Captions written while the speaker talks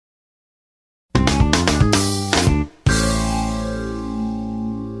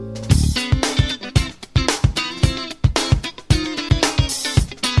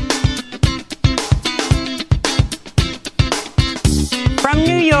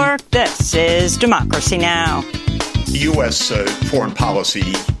York, this is Democracy Now! U.S. foreign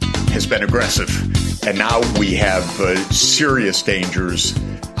policy has been aggressive, and now we have serious dangers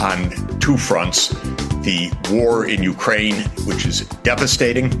on two fronts. The war in Ukraine, which is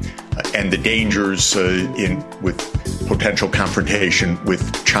devastating, and the dangers with potential confrontation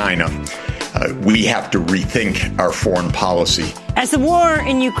with China. We have to rethink our foreign policy. As the war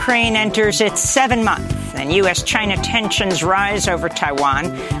in Ukraine enters its 7th month and U.S.-China tensions rise over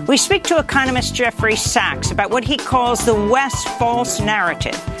Taiwan, we speak to economist Jeffrey Sachs about what he calls the West's false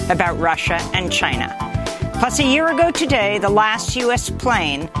narrative about Russia and China. Plus, a year ago today, the last U.S.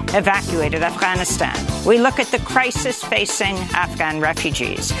 plane evacuated Afghanistan. We look at the crisis facing Afghan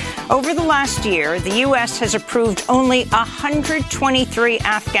refugees. Over the last year, the U.S. has approved only 123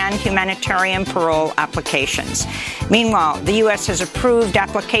 Afghan humanitarian parole applications. Meanwhile, the U.S. has approved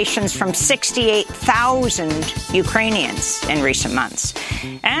applications from 68,000 Ukrainians in recent months.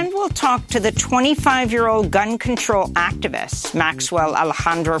 And we'll talk to the 25-year-old gun control activist, Maxwell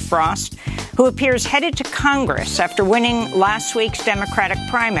Alejandro Frost, who appears headed to Congress after winning last week's Democratic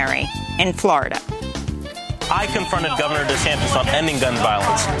primary in Florida. I confronted Governor DeSantis on ending gun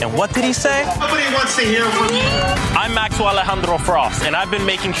violence. And what did he say? Nobody wants to hear from you. I'm Maxwell Alejandro Frost, and I've been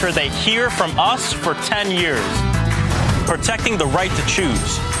making sure they hear from us for 10 years. Protecting the right to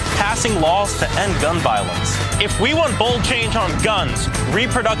choose. Passing laws to end gun violence. If we want bold change on guns,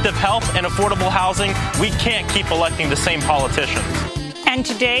 reproductive health, and affordable housing, we can't keep electing the same politicians. And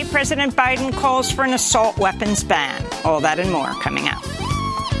today, President Biden calls for an assault weapons ban. All that and more coming up.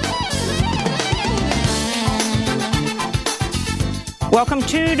 Welcome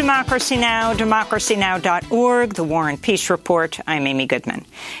to Democracy Now!, democracynow.org, the War and Peace Report. I'm Amy Goodman.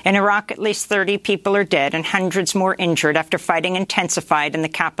 In Iraq, at least 30 people are dead and hundreds more injured after fighting intensified in the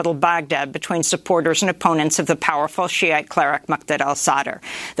capital Baghdad between supporters and opponents of the powerful Shiite cleric Muqtada al-Sadr.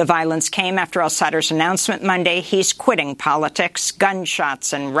 The violence came after al-Sadr's announcement Monday he's quitting politics.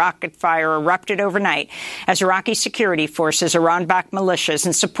 Gunshots and rocket fire erupted overnight as Iraqi security forces, Iran-backed militias,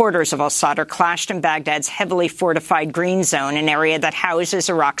 and supporters of al-Sadr clashed in Baghdad's heavily fortified Green Zone, an area that houses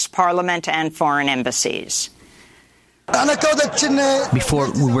Iraq's parliament and foreign embassies.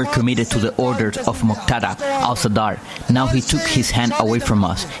 Before, we were committed to the orders of Muqtada al-Sadr. Now he took his hand away from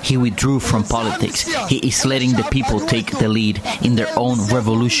us. He withdrew from politics. He is letting the people take the lead in their own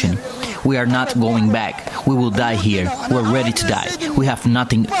revolution. We are not going back. We will die here. We're ready to die. We have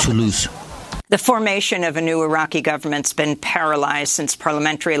nothing to lose. The formation of a new Iraqi government's been paralyzed since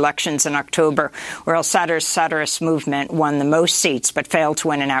parliamentary elections in October, where al-Sadr's Sadrist movement won the most seats but failed to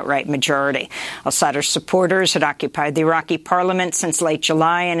win an outright majority. Al-Sadr's supporters had occupied the Iraqi parliament since late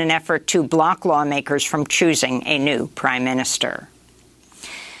July in an effort to block lawmakers from choosing a new prime minister.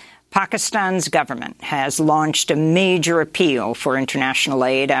 Pakistan's government has launched a major appeal for international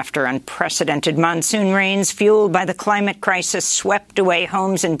aid after unprecedented monsoon rains fueled by the climate crisis swept away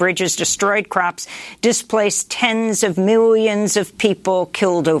homes and bridges, destroyed crops, displaced tens of millions of people,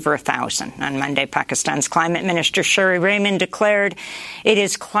 killed over 1,000. On Monday, Pakistan's climate minister Sherry Rehman declared, "It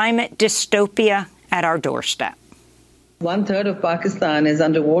is climate dystopia at our doorstep." 1/3 of Pakistan is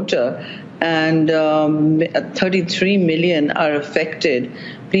underwater and 33 million are affected.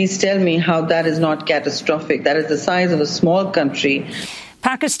 Please tell me how that is not catastrophic. That is the size of a small country.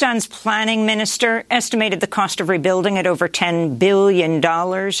 Pakistan's planning minister estimated the cost of rebuilding at over $10 billion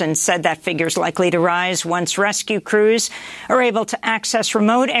and said that figure is likely to rise once rescue crews are able to access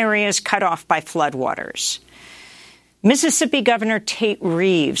remote areas cut off by floodwaters. Mississippi Governor Tate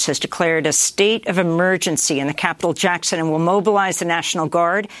Reeves has declared a state of emergency in the capital, Jackson, and will mobilize the National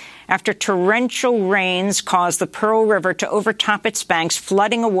Guard after torrential rains caused the Pearl River to overtop its banks,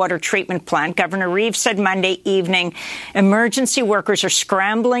 flooding a water treatment plant. Governor Reeves said Monday evening emergency workers are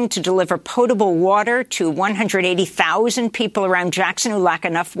scrambling to deliver potable water to 180,000 people around Jackson who lack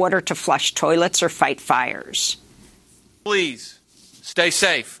enough water to flush toilets or fight fires. Please stay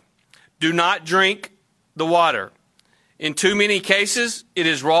safe. Do not drink the water. In too many cases, it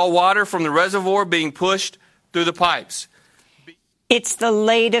is raw water from the reservoir being pushed through the pipes. It's the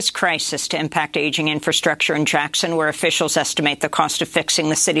latest crisis to impact aging infrastructure in Jackson, where officials estimate the cost of fixing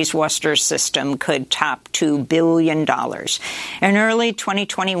the city's water system could top $2 billion. In early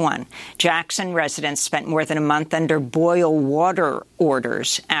 2021, Jackson residents spent more than a month under boil water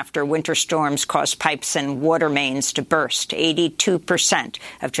orders after winter storms caused pipes and water mains to burst. 82%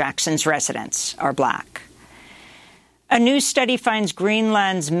 of Jackson's residents are black. A new study finds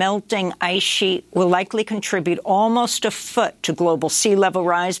Greenland's melting ice sheet will likely contribute almost a foot to global sea level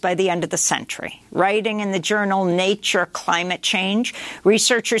rise by the end of the century. Writing in the journal Nature Climate Change,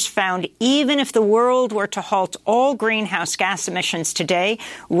 researchers found even if the world were to halt all greenhouse gas emissions today,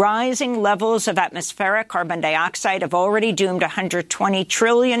 rising levels of atmospheric carbon dioxide have already doomed 120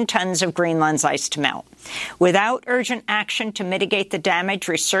 trillion tons of Greenland's ice to melt. Without urgent action to mitigate the damage,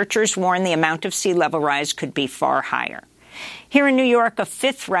 researchers warn the amount of sea level rise could be far higher. Here in New York, a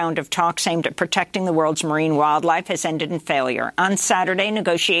fifth round of talks aimed at protecting the world's marine wildlife has ended in failure. On Saturday,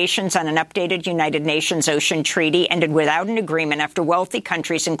 negotiations on an updated United Nations Ocean Treaty ended without an agreement after wealthy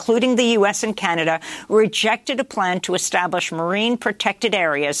countries, including the U.S. and Canada, rejected a plan to establish marine protected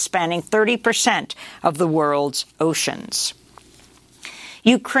areas spanning 30% of the world's oceans.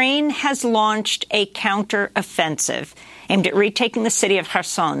 Ukraine has launched a counter-offensive aimed at retaking the city of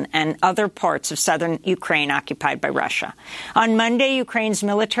Kherson and other parts of southern Ukraine occupied by Russia. On Monday, Ukraine's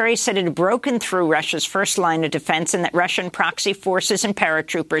military said it had broken through Russia's first line of defense and that Russian proxy forces and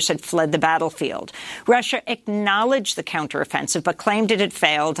paratroopers had fled the battlefield. Russia acknowledged the counteroffensive but claimed it had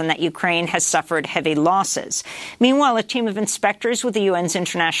failed and that Ukraine has suffered heavy losses. Meanwhile, a team of inspectors with the UN's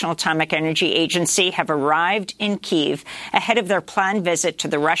International Atomic Energy Agency have arrived in Kyiv ahead of their planned visit to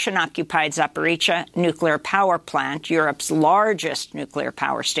the Russian-occupied Zaporizhzhia nuclear power plant, Europe's largest nuclear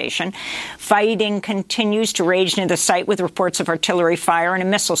power station. Fighting continues to rage near the site with reports of artillery fire and a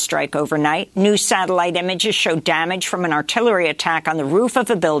missile strike overnight. New satellite images show damage from an artillery attack on the roof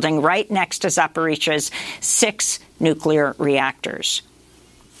of a building right next to Zaporizhzhia's 6 nuclear reactors.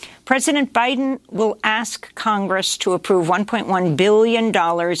 President Biden will ask Congress to approve $1.1 billion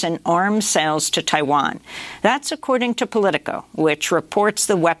in arms sales to Taiwan. That's according to Politico, which reports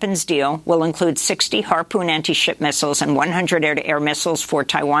the weapons deal will include 60 Harpoon anti-ship missiles and 100 air-to-air missiles for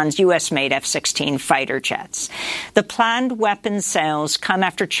Taiwan's U.S.-made F-16 fighter jets. The planned weapons sales come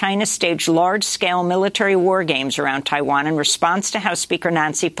after China staged large-scale military war games around Taiwan in response to House Speaker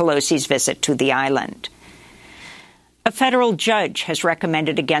Nancy Pelosi's visit to the island. A federal judge has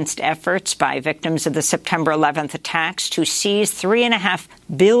recommended against efforts by victims of the September 11th attacks to seize $3.5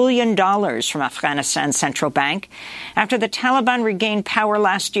 billion from Afghanistan's central bank. After the Taliban regained power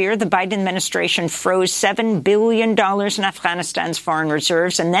last year, the Biden administration froze $7 billion in Afghanistan's foreign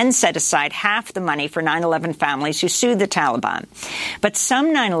reserves and then set aside half the money for 9/11 families who sued the Taliban. But some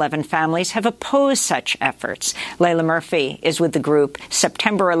 9/11 families have opposed such efforts. Layla Murphy is with the group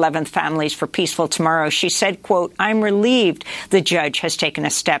September 11th Families for Peaceful Tomorrow. She said, quote, "I'm relieved the judge has taken a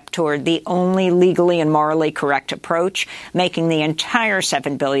step toward the only legally and morally correct approach, making the entire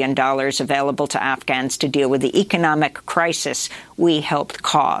 $7 billion available to Afghans to deal with the economic crisis we helped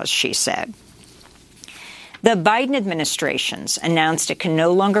cause," she said. The Biden administration's announced it can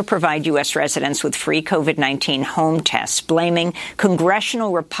no longer provide U.S. residents with free COVID-19 home tests, blaming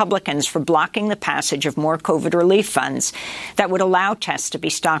congressional Republicans for blocking the passage of more COVID relief funds that would allow tests to be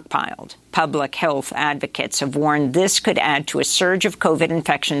stockpiled. Public health advocates have warned this could add to a surge of COVID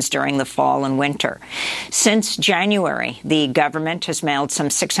infections during the fall and winter. Since January, the government has mailed some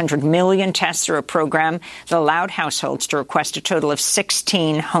 600 million tests through a program that allowed households to request a total of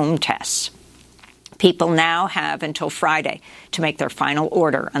 16 home tests. People now have until Friday to make their final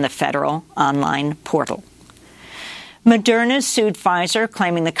order on the federal online portal. Moderna sued Pfizer,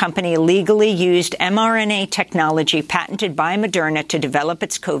 claiming the company illegally used mRNA technology patented by Moderna to develop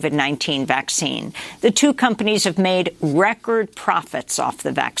its COVID-19 vaccine. The two companies have made record profits off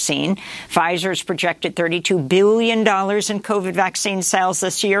the vaccine. Pfizer's projected $32 billion in COVID vaccine sales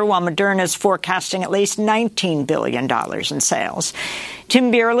this year, while Moderna's forecasting at least $19 billion in sales. Tim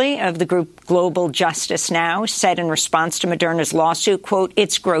Bierley of the group Global Justice Now said in response to Moderna's lawsuit, quote,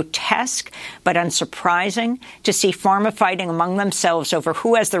 "It's grotesque but unsurprising to see pharma fighting among themselves over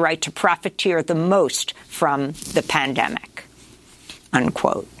who has the right to profiteer the most from the pandemic,"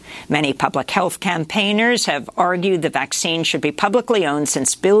 unquote. Many public health campaigners have argued the vaccine should be publicly owned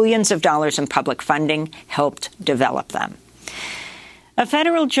since billions of dollars in public funding helped develop them. A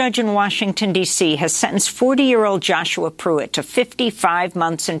federal judge in Washington, D.C. has sentenced 40-year-old Joshua Pruitt to 55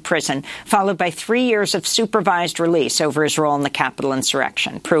 months in prison, followed by 3 years of supervised release over his role in the Capitol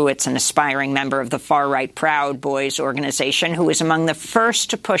insurrection. Pruitt's an aspiring member of the far-right Proud Boys organization who was among the first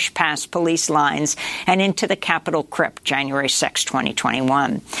to push past police lines and into the Capitol crypt January 6,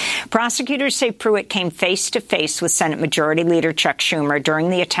 2021. Prosecutors say Pruitt came face-to-face with Senate Majority Leader Chuck Schumer during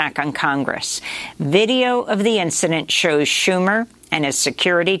the attack on Congress. Video of the incident shows Schumer and his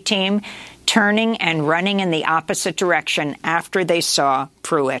security team turning and running in the opposite direction after they saw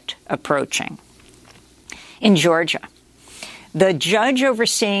Pruitt approaching. In Georgia, The judge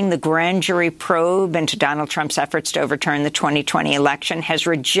overseeing the grand jury probe into Donald Trump's efforts to overturn the 2020 election has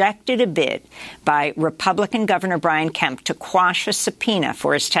rejected a bid by Republican Governor Brian Kemp to quash a subpoena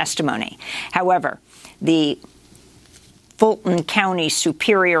for his testimony. However, the Fulton County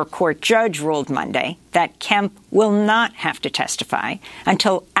Superior Court judge ruled Monday that Kemp will not have to testify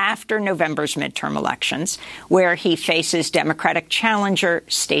until after November's midterm elections, where he faces Democratic challenger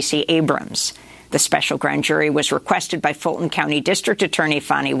Stacey Abrams. The special grand jury was requested by Fulton County District Attorney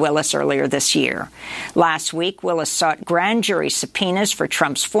Fani Willis earlier this year. Last week, Willis sought grand jury subpoenas for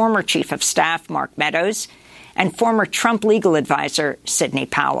Trump's former chief of staff, Mark Meadows, and former Trump legal advisor, Sidney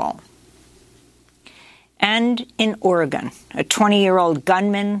Powell. And in Oregon, a 20-year-old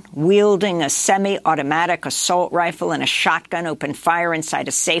gunman wielding a semi-automatic assault rifle and a shotgun opened fire inside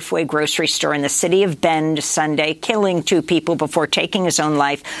a Safeway grocery store in the city of Bend Sunday, killing 2 people before taking his own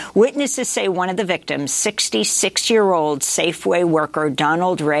life. Witnesses say one of the victims, 66-year-old Safeway worker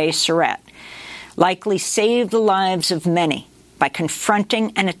Donald Ray Surratt, likely saved the lives of many by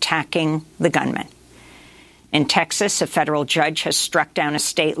confronting and attacking the gunman. In Texas, a federal judge has struck down a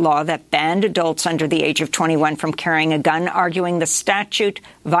state law that banned adults under the age of 21 from carrying a gun, arguing the statute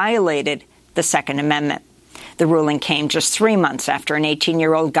violated the Second Amendment. The ruling came just 3 months after an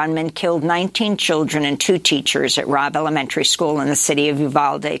 18-year-old gunman killed 19 children and 2 teachers at Robb Elementary School in the city of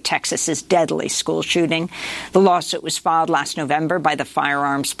Uvalde, Texas's deadly school shooting. The lawsuit was filed last November by the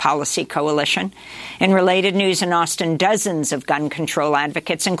Firearms Policy Coalition. In related news in Austin, dozens of gun control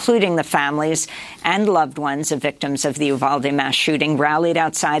advocates, including the families and loved ones of victims of the Uvalde mass shooting, rallied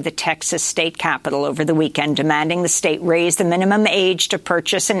outside the Texas state capitol over the weekend, demanding the state raise the minimum age to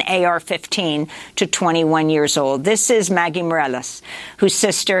purchase an AR-15 to 21 years old. This is Maggie Morales, whose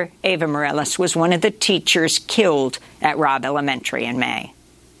sister, Ava Morales, was one of the teachers killed at Robb Elementary in May.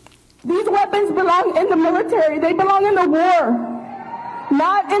 These weapons belong in the military. They belong in the war,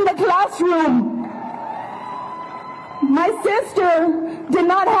 not in the classroom. My sister did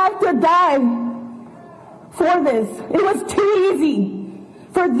not have to die for this. It was too easy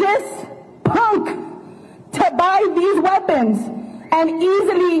for this punk to buy these weapons and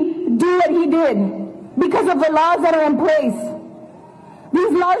easily do what he did. Because of the laws that are in place.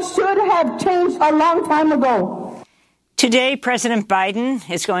 These laws should have changed a long time ago. Today, President Biden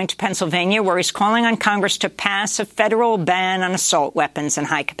is going to Pennsylvania, where he's calling on Congress to pass a federal ban on assault weapons and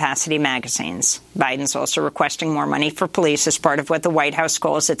high-capacity magazines. Biden's also requesting more money for police as part of what the White House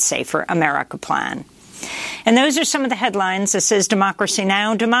calls its Safer America plan. And those are some of the headlines. This is Democracy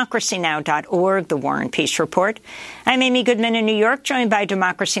Now!, democracynow.org, the War and Peace Report. I'm Amy Goodman in New York, joined by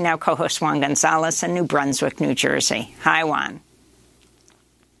Democracy Now! Co-host Juan Gonzalez in New Brunswick, New Jersey. Hi, Juan.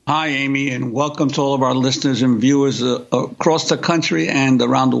 Hi, Amy, and welcome to all of our listeners and viewers across the country and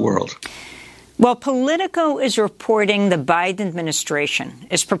around the world. Well, Politico is reporting the Biden administration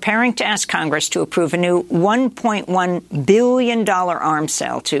is preparing to ask Congress to approve a new $1.1 billion arms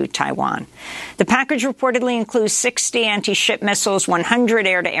sale to Taiwan. The package reportedly includes 60 anti-ship missiles, 100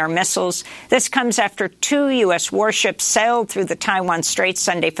 air-to-air missiles. This comes after 2 U.S. warships sailed through the Taiwan Strait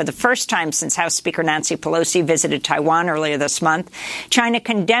Sunday for the first time since House Speaker Nancy Pelosi visited Taiwan earlier this month. China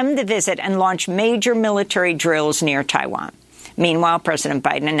condemned the visit and launched major military drills near Taiwan. Meanwhile, President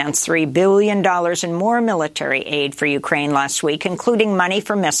Biden announced $3 billion in more military aid for Ukraine last week, including money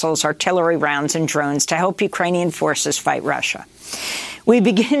for missiles, artillery rounds, and drones to help Ukrainian forces fight Russia. We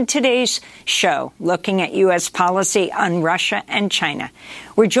begin today's show looking at U.S. policy on Russia and China.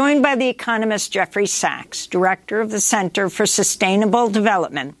 We're joined by the economist Jeffrey Sachs, director of the Center for Sustainable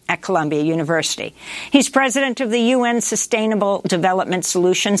Development at Columbia University. He's president of the UN Sustainable Development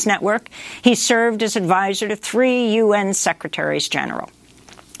Solutions Network. He served as advisor to 3 UN secretaries general.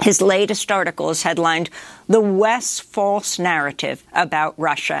 His latest article is headlined, "The West's False Narrative About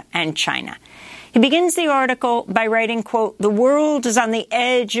Russia and China." He begins the article by writing, quote, "The world is on the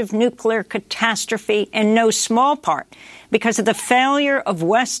edge of nuclear catastrophe in no small part because of the failure of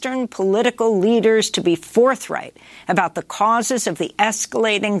Western political leaders to be forthright about the causes of the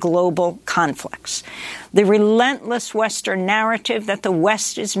escalating global conflicts. The relentless Western narrative that the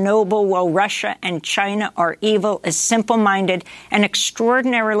West is noble while Russia and China are evil is simple-minded and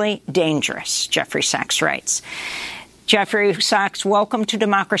extraordinarily dangerous," Jeffrey Sachs writes. Jeffrey Sachs, welcome to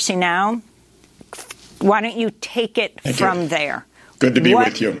Democracy Now! Why don't you take it from there? Good to be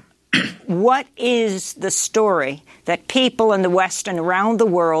with you. What is the story that people in the West and around the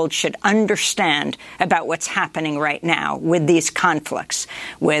world should understand about what's happening right now with these conflicts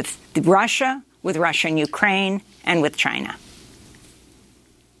with Russia and Ukraine, and with China?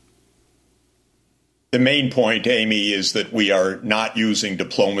 The main point, Amy, is that we are not using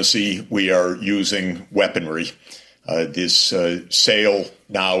diplomacy. We are using weaponry. This sale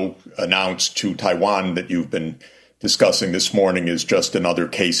now announced to Taiwan that you've been discussing this morning is just another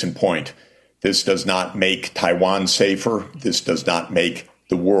case in point. This does not make Taiwan safer. This does not make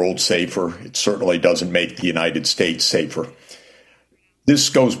the world safer. It certainly doesn't make the United States safer. This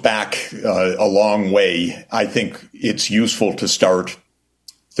goes back a long way. I think it's useful to start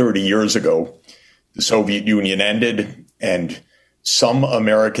 30 years ago. The Soviet Union ended, and some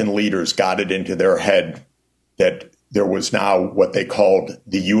American leaders got it into their head that there was now what they called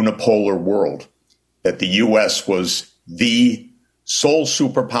the unipolar world, that the U.S. was the sole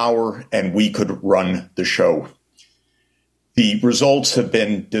superpower and we could run the show. The results have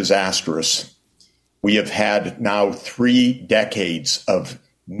been disastrous. We have had now 3 decades of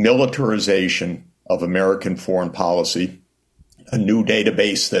militarization of American foreign policy. A new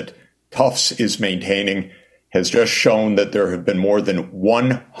database that Tufts is maintaining has just shown that there have been more than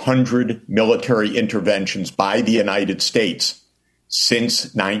 100 military interventions by the United States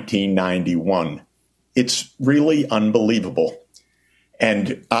since 1991. It's really unbelievable.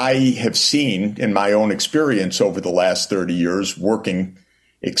 And I have seen in my own experience over the last 30 years working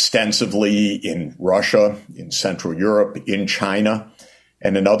extensively in Russia, in Central Europe, in China,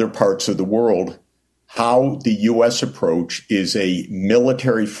 and in other parts of the world, how the U.S. approach is a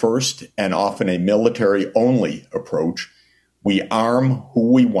military first and often a military only approach. We arm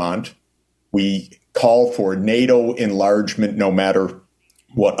who we want. We call for NATO enlargement no matter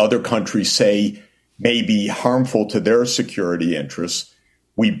what other countries say may be harmful to their security interests.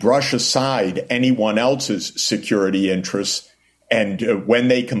 We brush aside anyone else's security interests. And when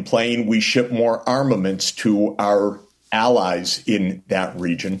they complain, we ship more armaments to our allies in that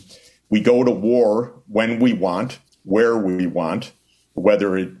region. We go to war when we want, where we want,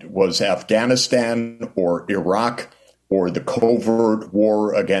 whether it was Afghanistan or Iraq or the covert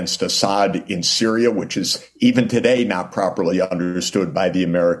war against Assad in Syria, which is even today not properly understood by the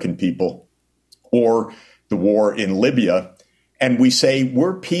American people, or the war in Libya. And we say,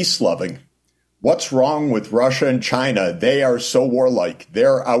 we're peace-loving. What's wrong with Russia and China? They are so warlike.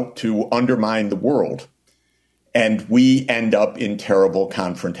 They're out to undermine the world. And we end up in terrible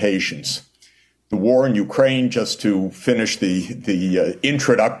confrontations. The war in Ukraine, just to finish the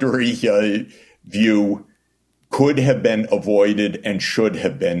introductory view, could have been avoided and should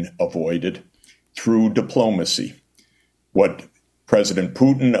have been avoided through diplomacy. What President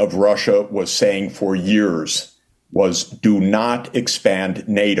Putin of Russia was saying for years was, do not expand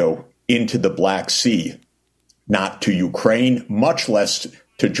NATO into the Black Sea, not to Ukraine, much less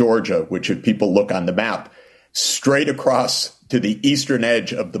to Georgia, which if people look on the map, straight across to the eastern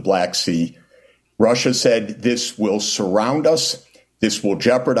edge of the Black Sea. Russia said, this will surround us. This will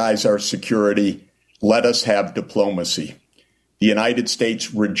jeopardize our security. Let us have diplomacy. The United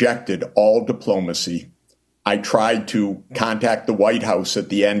States rejected all diplomacy. I tried to contact the White House at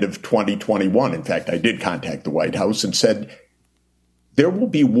the end of 2021. In fact, I did contact the White House and said, there will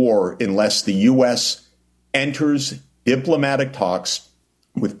be war unless the U.S. enters diplomatic talks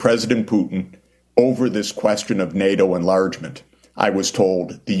with President Putin over this question of NATO enlargement. I was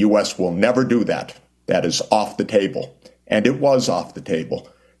told the U.S. will never do that. That is off the table. And it was off the table.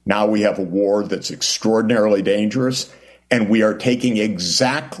 Now we have a war that's extraordinarily dangerous, and we are taking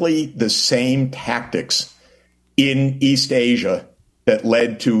exactly the same tactics in East Asia that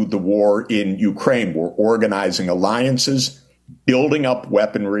led to the war in Ukraine. We're organizing alliances, building up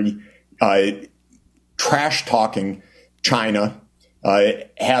weaponry, trash-talking China,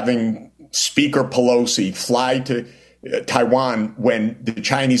 having Speaker Pelosi fly to Taiwan when the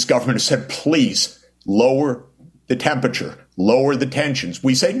Chinese government said, please lower the temperature, lower the tensions.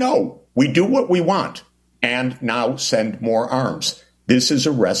 We say, no, we do what we want, and now send more arms. This is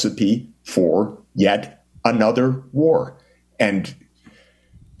a recipe for yet another war. And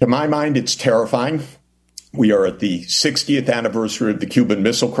to my mind, it's terrifying. We are at the 60th anniversary of the Cuban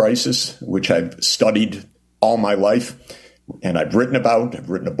Missile Crisis, which I've studied all my life, and I've written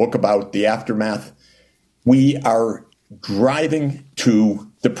a book about the aftermath. We are driving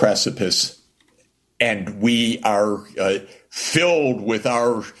to the precipice, and we are filled with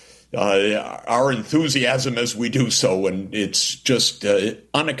our enthusiasm as we do so, and it's just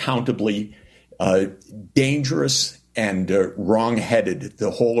unaccountably dangerous and wrong-headed,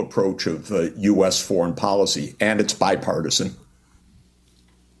 the whole approach of U.S. foreign policy, and it's bipartisan.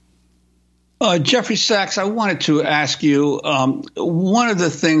 Jeffrey Sachs, I wanted to ask you, one of the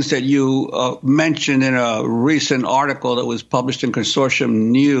things that you mentioned in a recent article that was published in Consortium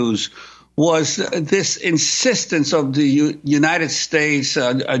News was this insistence of the United States,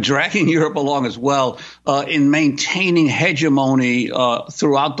 dragging Europe along as well, in maintaining hegemony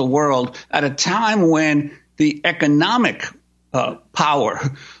throughout the world at a time when the economic power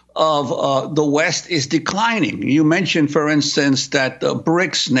of the West is declining. You mentioned, for instance, that the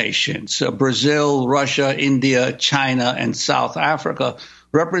BRICS nations, Brazil, Russia, India, China, and South Africa,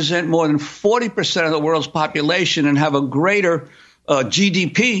 represent more than 40% of the world's population and have a greater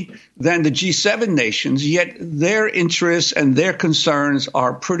GDP than the G7 nations, yet their interests and their concerns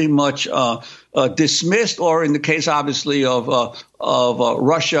are pretty much dismissed, or in the case, obviously, of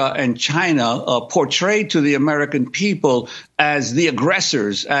Russia and China, portrayed to the American people as the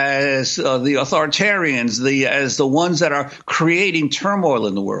aggressors, as the authoritarians, as the ones that are creating turmoil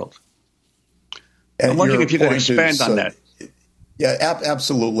in the world. I'm wondering if you could expand on that. Yeah,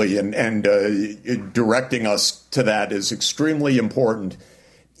 absolutely. And directing us to that is extremely important.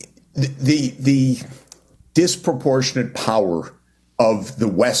 The disproportionate power of the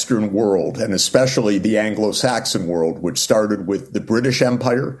Western world, and especially the Anglo-Saxon world, which started with the British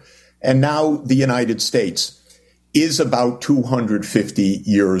Empire and now the United States, is about 250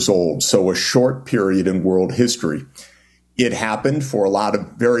 years old. So a short period in world history. It happened for a lot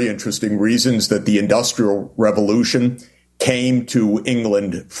of very interesting reasons that the Industrial Revolution came to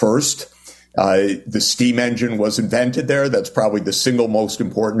England first. The steam engine was invented there. That's probably the single most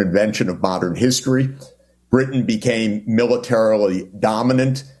important invention of modern history. Britain became militarily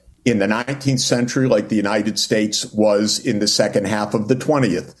dominant in the 19th century, like the United States was in the second half of the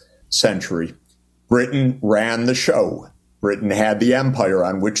 20th century. Britain ran the show. Britain had the empire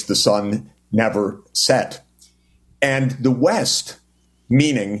on which the sun never set. And the West,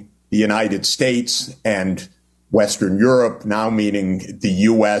 meaning the United States and Western Europe, now meaning the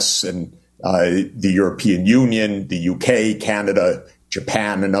U.S. and the European Union, the U.K., Canada,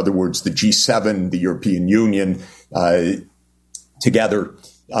 Japan, in other words, the G7, the European Union, together,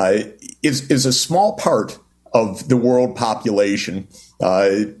 is a small part of the world population,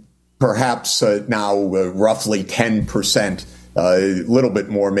 perhaps now roughly 10%, a little bit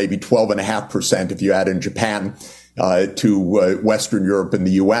more, maybe 12.5% if you add in Japan, to Western Europe and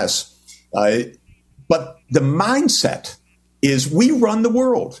the U.S. But the mindset is we run the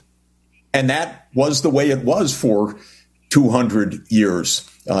world. And that was the way it was for 200 years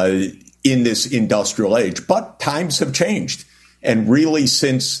in this industrial age. But times have changed. And really,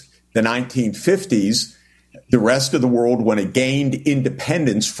 since the 1950s, the rest of the world, when it gained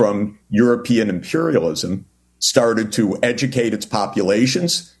independence from European imperialism, started to educate its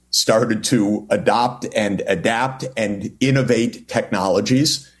populations, started to adopt and adapt and innovate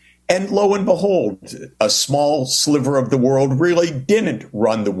technologies. And lo and behold, a small sliver of the world really didn't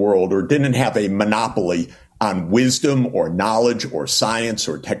run the world or didn't have a monopoly on wisdom or knowledge or science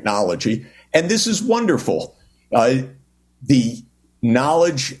or technology. And this is wonderful. The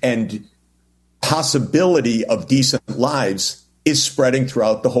knowledge and possibility of decent lives is spreading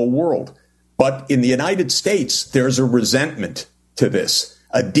throughout the whole world. But in the United States, there's a resentment to this.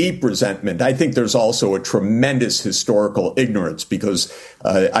 A deep resentment. I think there's also a tremendous historical ignorance because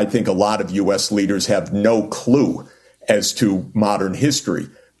I think a lot of U.S. leaders have no clue as to modern history.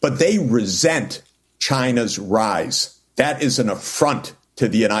 But they resent China's rise. That is an affront to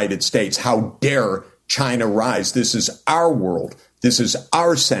the United States. How dare China rise? This is our world. This is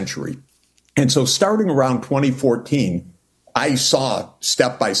our century. And so starting around 2014, I saw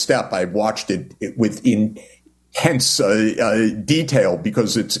step by step, I watched it with intense detail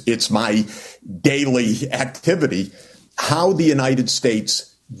because it's my daily activity, how the United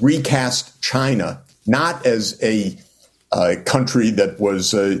States recast China, not as a country that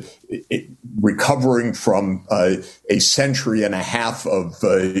was recovering from a century and a half of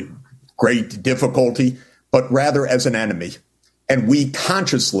great difficulty, but rather as an enemy. And we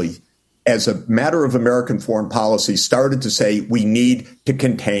consciously, as a matter of American foreign policy, started to say we need to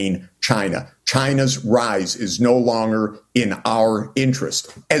contain China. China's rise is no longer in our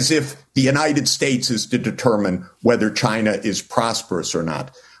interest, as if the United States is to determine whether China is prosperous or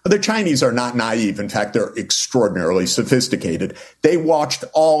not. The Chinese are not naive. In fact, they're extraordinarily sophisticated. They watched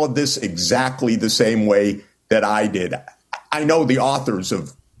all of this exactly the same way that I did. I know the authors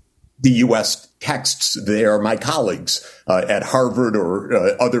of the U.S. texts. They are my colleagues at Harvard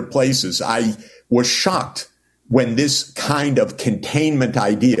or other places. I was shocked when this kind of containment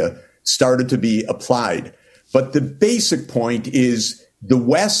idea started to be applied. But the basic point is the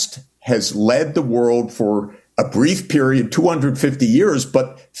West has led the world for a brief period, 250 years,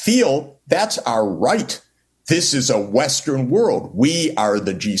 but feel that's our right. This is a Western world. We are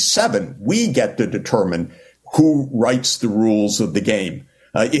the G7. We get to determine who writes the rules of the game.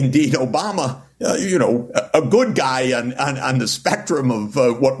 Indeed, Obama, a good guy on the spectrum of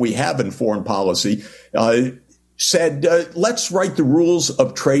what we have in foreign policy, said, let's write the rules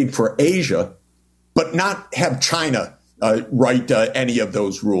of trade for Asia but not have China write any of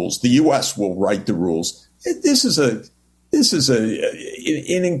those rules. The U.S. will write the rules. This is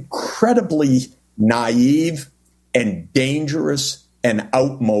an incredibly naive and dangerous and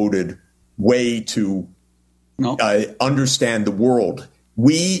outmoded way to understand the world.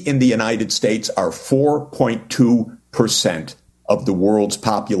 We in the United States are 4.2% of the world's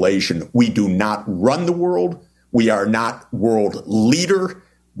population. We do not run the world. We are not world leader.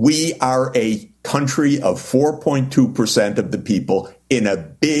 We are a country of 4.2% of the people in a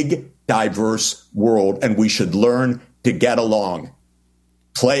big, diverse world, and we should learn to get along.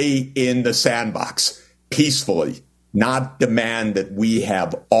 Play in the sandbox peacefully, not demand that we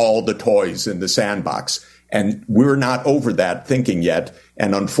have all the toys in the sandbox. And we're not over that thinking yet.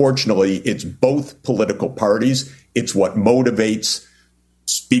 And unfortunately, it's both political parties. It's what motivates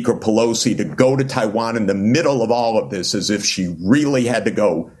Speaker Pelosi to go to Taiwan in the middle of all of this as if she really had to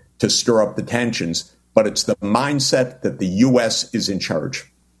go to stir up the tensions. But it's the mindset that the U.S. is in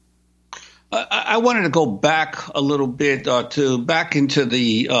charge. I wanted to go back a little bit back into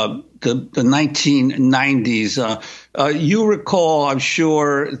the 1990s. You recall, I'm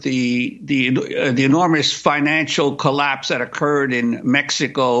sure, the enormous financial collapse that occurred in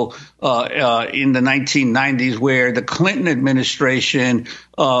Mexico in the 1990s, where the Clinton administration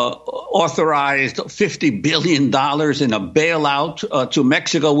authorized $50 billion in a bailout to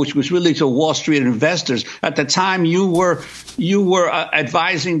Mexico, which was really to Wall Street investors. At the time, you were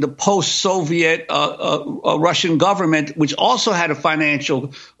advising the post-Soviet Russian government, which also had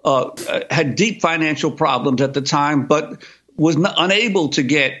had deep financial problems at the time, but was unable to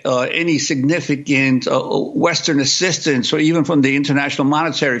get any significant Western assistance or even from the International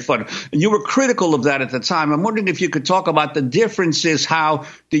Monetary Fund. And you were critical of that at the time. I'm wondering if you could talk about the differences, how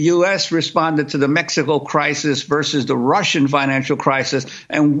the U.S. responded to the Mexico crisis versus the Russian financial crisis,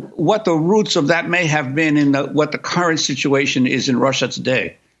 and what the roots of that may have been in what the current situation is in Russia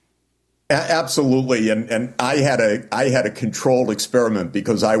today. Absolutely. And I had a controlled experiment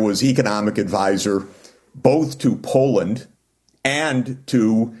because I was economic advisor both to Poland and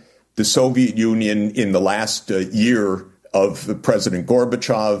to the Soviet Union in the last year of President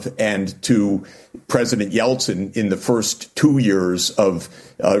Gorbachev and to President Yeltsin in the first 2 years of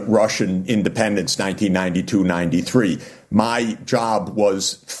Russian independence, 1992-93. My job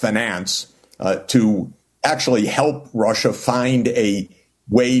was finance, to actually help Russia find a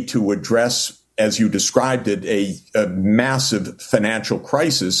way to address, as you described it, a massive financial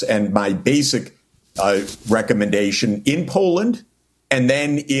crisis. And my basic recommendation in Poland and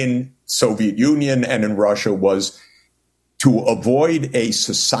then in Soviet Union and in Russia was to avoid a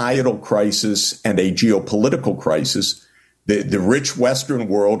societal crisis and a geopolitical crisis. The rich Western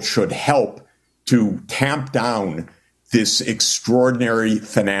world should help to tamp down this extraordinary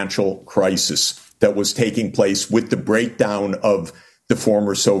financial crisis that was taking place with the breakdown of the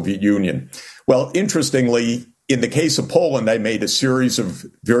former Soviet Union. Well, interestingly, in the case of Poland, I made a series of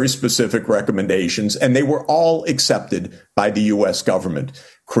very specific recommendations, and they were all accepted by the U.S. government,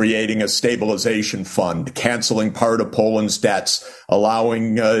 creating a stabilization fund, canceling part of Poland's debts,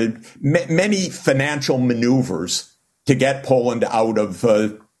 allowing many financial maneuvers to get Poland out of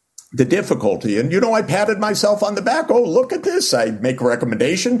the difficulty. And, I patted myself on the back. Oh, look at this. I make a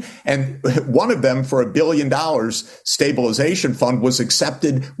recommendation. And one of them for $1 billion stabilization fund was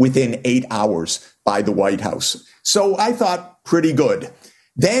accepted within 8 hours by the White House. So I thought pretty good.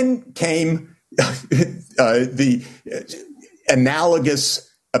 Then came the analogous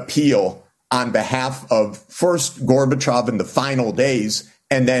appeal on behalf of first Gorbachev in the final days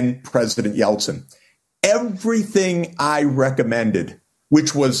and then President Yeltsin. Everything I recommended,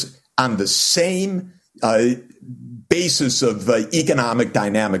 which was on the same basis of economic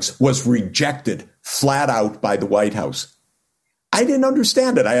dynamics, was rejected flat out by the White House. I didn't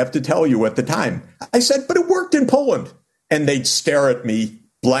understand it, I have to tell you, at the time. I said, but it worked in Poland. And they'd stare at me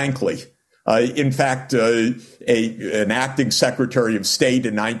blankly. In fact, an acting Secretary of State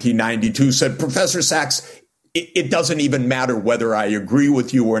in 1992 said, Professor Sachs, it doesn't even matter whether I agree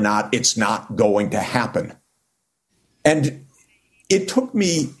with you or not. It's not going to happen. And it took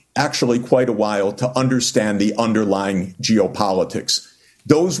me actually quite a while to understand the underlying geopolitics.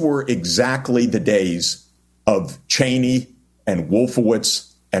 Those were exactly the days of Cheney and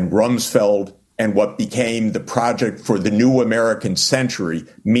Wolfowitz and Rumsfeld and what became the Project for the New American Century,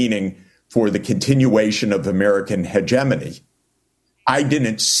 meaning for the continuation of American hegemony. I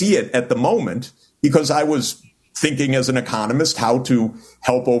didn't see it at the moment because I was thinking as an economist how to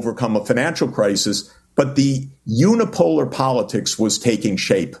help overcome a financial crisis, but the unipolar politics was taking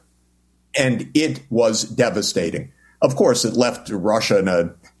shape, and it was devastating. Of course, it left Russia in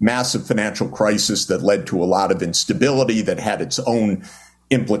a massive financial crisis that led to a lot of instability that had its own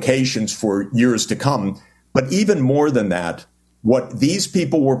implications for years to come. But even more than that, what these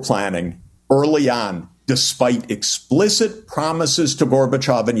people were planning early on, despite explicit promises to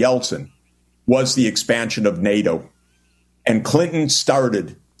Gorbachev and Yeltsin, was the expansion of NATO. And Clinton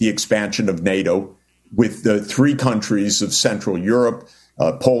started the expansion of NATO with the three countries of Central Europe,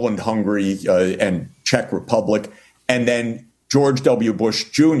 Poland, Hungary, and Czech Republic. And then George W. Bush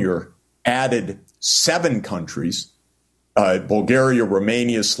Jr. added 7 countries, Bulgaria,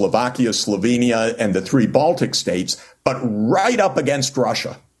 Romania, Slovakia, Slovenia, and the 3 Baltic states, but right up against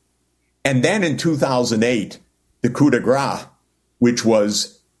Russia. And then in 2008, the coup de grace, which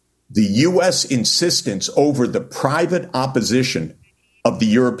was the U.S. insistence over the private opposition of the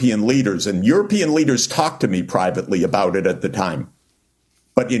European leaders. And European leaders talked to me privately about it at the time.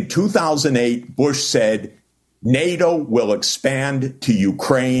 But in 2008, Bush said, NATO will expand to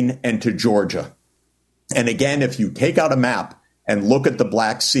Ukraine and to Georgia. And again, if you take out a map and look at the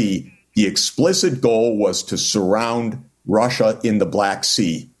Black Sea, the explicit goal was to surround Russia in the Black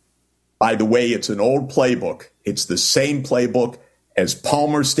Sea. By the way, it's an old playbook. It's the same playbook as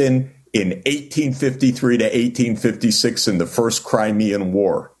Palmerston in 1853 to 1856 in the First Crimean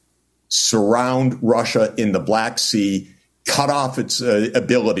War. Surround Russia in the Black Sea, cut off its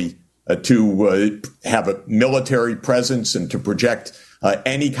ability to have a military presence and to project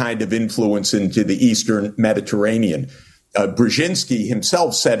any kind of influence into the Eastern Mediterranean. Brzezinski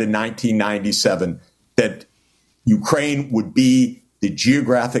himself said in 1997 that Ukraine would be the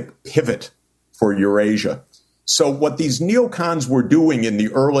geographic pivot for Eurasia. So what these neocons were doing in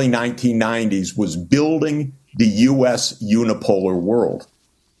the early 1990s was building the U.S. unipolar world.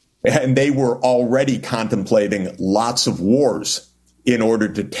 And they were already contemplating lots of wars in order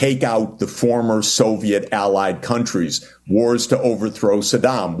to take out the former Soviet allied countries, wars to overthrow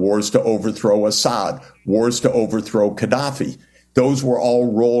Saddam, wars to overthrow Assad, wars to overthrow Gaddafi. Those were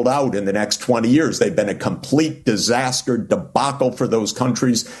all rolled out in the next 20 years. They've been a complete disaster, debacle for those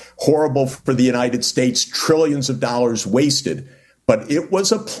countries, horrible for the United States, trillions of dollars wasted. But it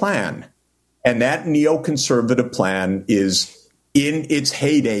was a plan. And that neoconservative plan is in its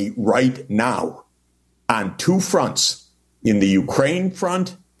heyday right now on 2 fronts, in the Ukraine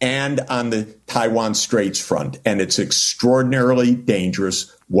front and on the Taiwan Straits front. And it's extraordinarily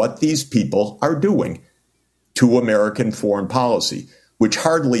dangerous what these people are doing to American foreign policy, which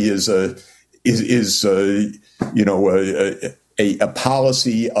hardly is a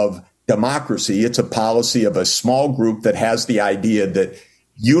policy of democracy. It's a policy of a small group that has the idea that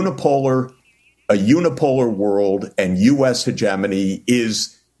a unipolar world and U.S. hegemony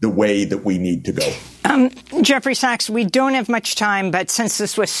is the way that we need to go. Jeffrey Sachs, we don't have much time, but since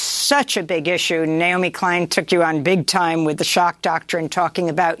this was such a big issue, Naomi Klein took you on big time with the shock doctrine, talking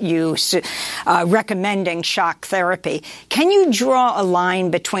about you recommending shock therapy. Can you draw a line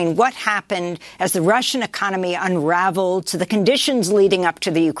between what happened as the Russian economy unraveled to the conditions leading up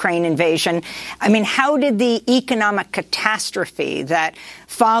to the Ukraine invasion? I mean, how did the economic catastrophe that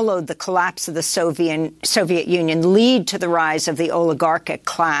followed the collapse of the Soviet Union lead to the rise of the oligarchic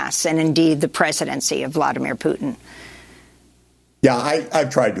class and indeed the presidency of Vladimir Putin? Yeah, I've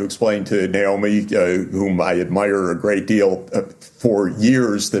tried to explain to Naomi, whom I admire a great deal, for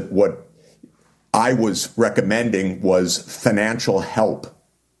years that what I was recommending was financial help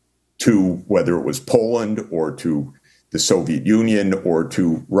to whether it was Poland or to the Soviet Union or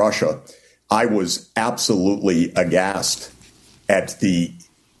to Russia. I was absolutely aghast at the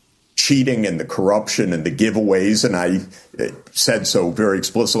cheating and the corruption and the giveaways, and I said so very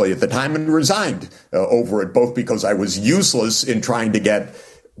explicitly at the time and resigned over it, both because I was useless in trying to get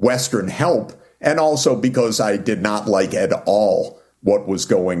Western help and also because I did not like at all what was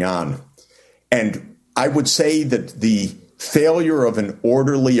going on. And I would say that the failure of an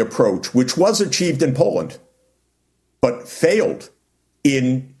orderly approach, which was achieved in Poland, but failed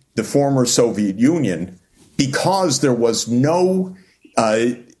in the former Soviet Union because there was no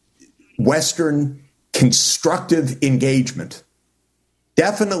Western constructive engagement,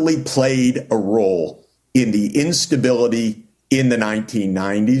 definitely played a role in the instability in the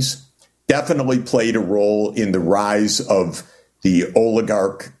 1990s, definitely played a role in the rise of the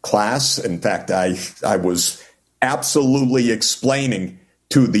oligarch class. In fact, I was absolutely explaining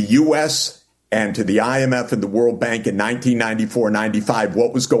to the U.S. and to the IMF and the World Bank in 1994-95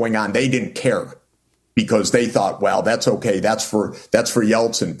 what was going on. They didn't care, because they thought, well, that's okay. That's for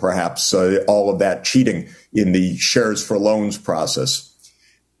Yeltsin, perhaps, all of that cheating in the shares for loans process.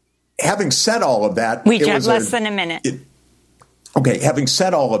 Having said all of that, we have less than a minute. Okay, having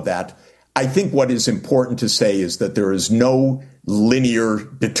said all of that, I think what is important to say is that there is no linear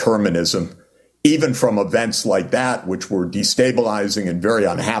determinism, even from events like that, which were destabilizing and very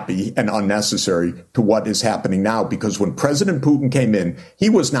unhappy and unnecessary, to what is happening now. Because when President Putin came in, he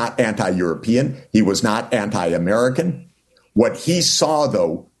was not anti-European. He was not anti-American. What he saw,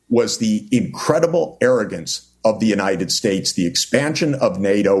 though, was the incredible arrogance of the United States, the expansion of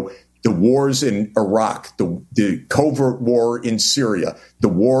NATO, the wars in Iraq, the covert war in Syria, the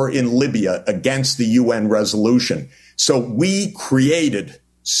war in Libya against the UN resolution. So we created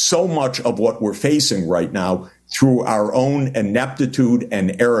so much of what we're facing right now through our own ineptitude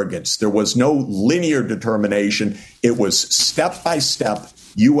and arrogance. There was no linear determination. It was step-by-step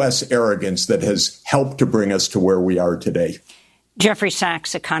U.S. arrogance that has helped to bring us to where we are today. Jeffrey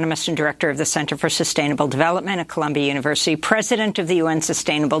Sachs, economist and director of the Center for Sustainable Development at Columbia University, president of the UN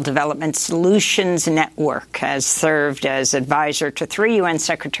Sustainable Development Solutions Network, has served as advisor to 3 UN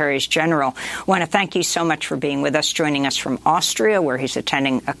secretaries general. I want to thank you so much for being with us, joining us from Austria, where he's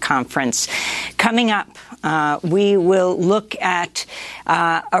attending a conference. Coming up, we will look at,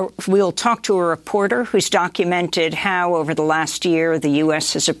 we'll talk to a reporter who's documented how over the last year the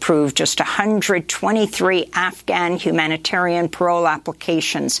U.S. has approved just 123 Afghan humanitarian parole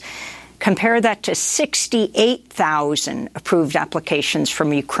applications. Compare that to 68,000 approved applications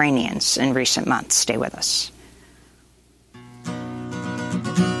from Ukrainians in recent months. Stay with us.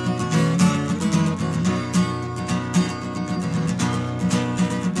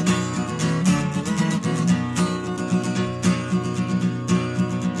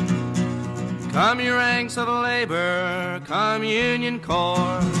 Come, you ranks of labor, come, Union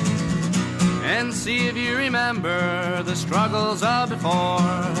Corps, and see if you remember the struggles of before,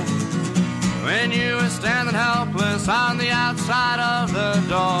 when you were standing helpless on the outside of the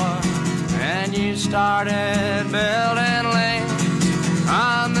door, and you started building lanes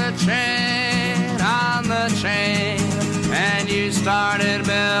on the chain, and you started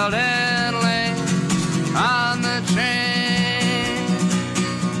building lanes on the chain.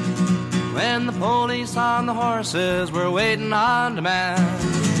 When the police on the horses were waiting on demand,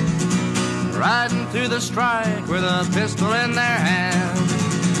 riding through the strike with a pistol in their hand,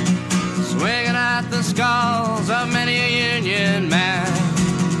 swinging at the skulls of many a Union man,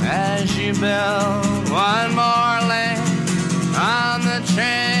 as you build one more lane on the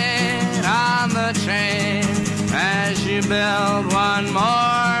chain, as you build one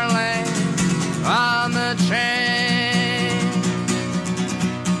more lane on the chain.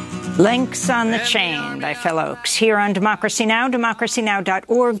 Links on the Chain by Phil Oakes here on Democracy Now!,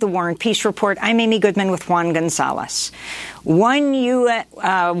 democracynow.org, The War and Peace Report. I'm Amy Goodman with Juan Gonzalez. 1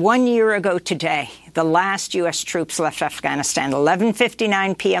 year ago today, the last U.S. troops left Afghanistan.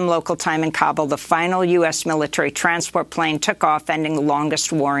 11:59 p.m. local time in Kabul, the final U.S. military transport plane took off, ending the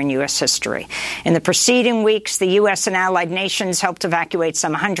longest war in U.S. history. In the preceding weeks, the U.S. and allied nations helped evacuate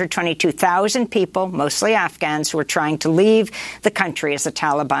some 122,000 people, mostly Afghans, who were trying to leave the country as the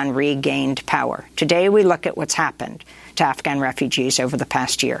Taliban regained power. Today, we look at what's happened to Afghan refugees over the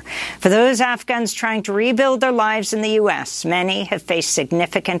past year. For those Afghans trying to rebuild their lives in the U.S., many have faced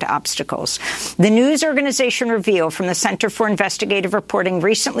significant obstacles. The news organization Reveal from the Center for Investigative Reporting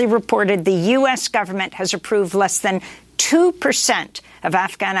recently reported the U.S. government has approved less than 2% of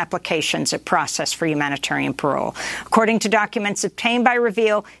Afghan applications it processed for humanitarian parole. According to documents obtained by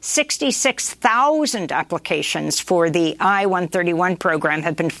Reveal, 66,000 applications for the I-131 program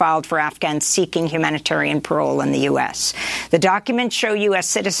have been filed for Afghans seeking humanitarian parole in the U.S. The documents show U.S.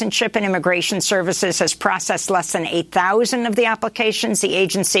 Citizenship and Immigration Services has processed less than 8,000 of the applications. The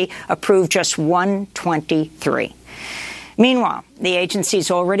agency approved just 123. Meanwhile, the agency's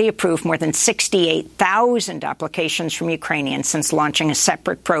already approved more than 68,000 applications from Ukrainians since launching a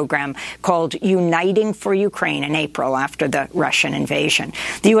separate program called Uniting for Ukraine in April after the Russian invasion.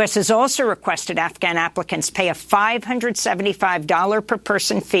 The U.S. has also requested Afghan applicants pay a $575 per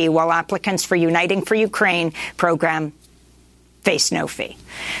person fee, while applicants for Uniting for Ukraine program face no fee.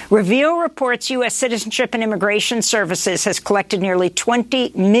 Reveal reports U.S. Citizenship and Immigration Services has collected nearly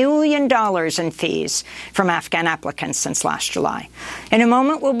 $20 million in fees from Afghan applicants since last July. In a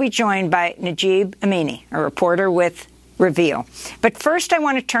moment, we'll be joined by Najib Amini, a reporter with Reveal. But first, I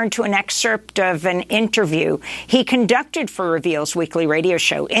want to turn to an excerpt of an interview he conducted for Reveal's weekly radio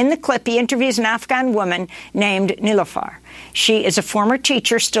show. In the clip, he interviews an Afghan woman named Nilofar. She is a former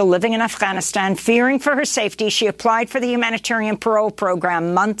teacher still living in Afghanistan. Fearing for her safety, she applied for the humanitarian parole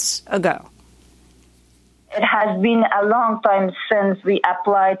program months ago. It has been a long time since we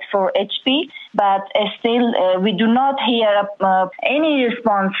applied for HP, but still we do not hear any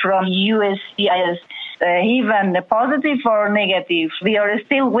response from USCIS, even positive or negative. We are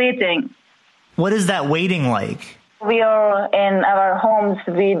still waiting. What is that waiting like? We are in our homes.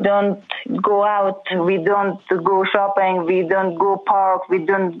 We don't go out. We don't go shopping. We don't go park. We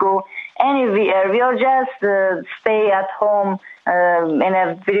don't go anywhere. We'll just stay at home in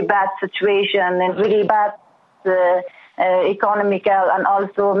a very bad situation, in very bad economical and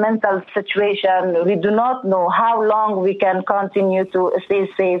also mental situation. We do not know how long we can continue to stay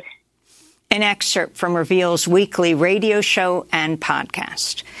safe. An excerpt from Reveal's weekly radio show and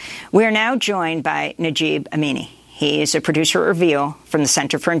podcast. We are now joined by Najib Amini. He is a producer at Reveal from the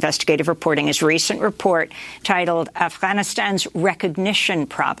Center for Investigative Reporting. His recent report titled Afghanistan's Recognition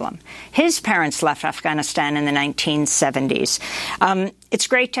Problem. His parents left Afghanistan in the 1970s. It's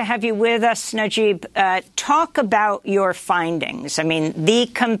great to have you with us, Najib. Talk about your findings. I mean, the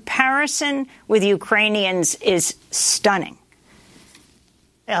comparison with Ukrainians is stunning.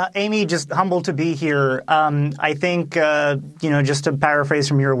 Amy, just humbled to be here. I think, just to paraphrase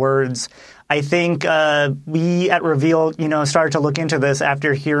from your words, I think we at Reveal, started to look into this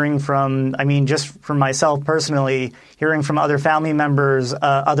after hearing from, just from myself personally, hearing from other family members,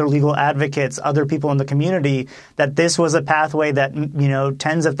 other legal advocates, other people in the community, that this was a pathway that,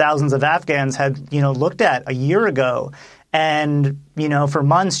 tens of thousands of Afghans had, looked at a year ago. And, for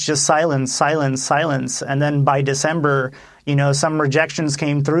months, just silence. And then by December, some rejections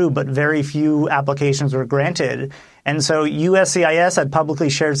came through, but very few applications were granted. And so USCIS had publicly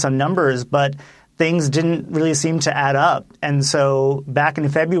shared some numbers, but things didn't really seem to add up. And so back in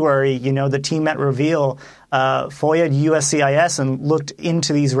February, the team at Reveal FOIA'd USCIS and looked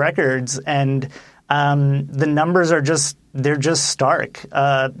into these records, and the numbers are they're just stark.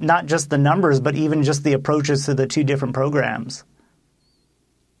 Not just the numbers, but even just the approaches to the two different programs.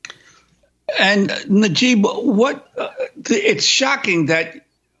 And Najib, it's shocking that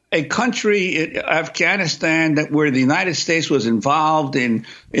a country, Afghanistan, where the United States was involved in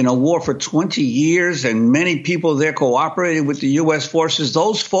a war for 20 years and many people there cooperated with the U.S. forces,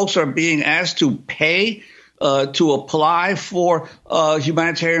 those folks are being asked to pay to apply for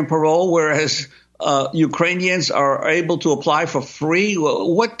humanitarian parole, whereas Ukrainians are able to apply for free.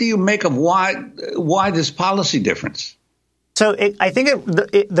 What do you make of why this policy difference? So I think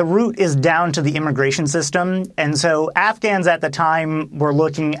the root is down to the immigration system. And so Afghans at the time were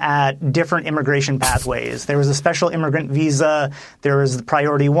looking at different immigration pathways. There was a special immigrant visa. There was the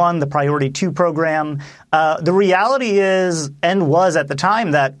Priority 1, the Priority 2 program. The reality is, and was at the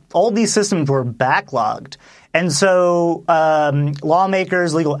time, that all these systems were backlogged. And so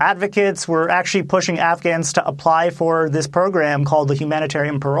lawmakers, legal advocates were actually pushing Afghans to apply for this program called the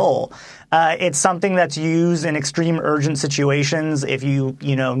humanitarian parole. It's something that's used in extreme urgent situations if you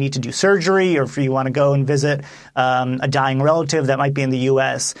need to do surgery or if you want to go and visit a dying relative that might be in the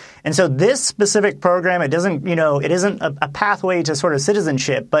U.S. And so this specific program, it isn't a pathway to sort of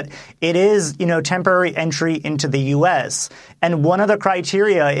citizenship, but it is, temporary entry into the U.S. And one of the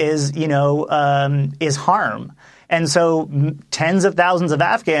criteria is harm. And so tens of thousands of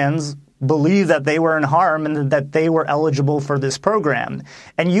Afghans believe that they were in harm and that they were eligible for this program.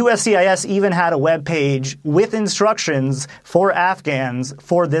 And USCIS even had a web page with instructions for Afghans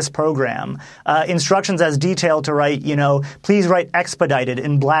for this program. Instructions as detailed to write, please write expedited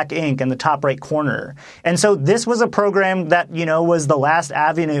in black ink in the top right corner. And so this was a program that, was the last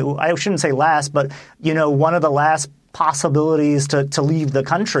avenue. I shouldn't say last, but, one of the last possibilities to leave the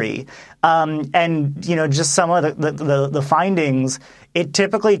country. And just some of the findings, it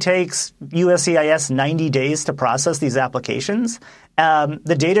typically takes USCIS 90 days to process these applications.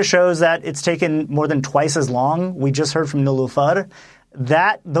 The data shows that it's taken more than twice as long. We just heard from Nilufar.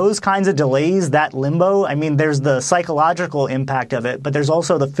 Those kinds of delays, that limbo, there's the psychological impact of it, but there's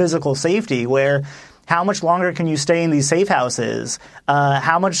also the physical safety where how much longer can you stay in these safe houses?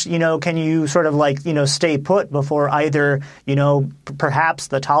 How much, can you sort of stay put before either, perhaps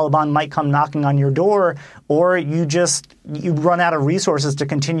the Taliban might come knocking on your door, or you run out of resources to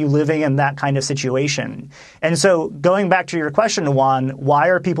continue living in that kind of situation. And so going back to your question, Juan, why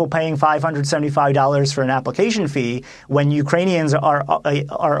are people paying $575 for an application fee when Ukrainians are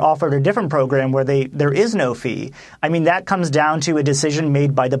offered a different program where there is no fee? That comes down to a decision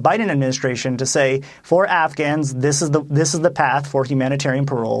made by the Biden administration to say, for Afghans, this is the path for humanitarian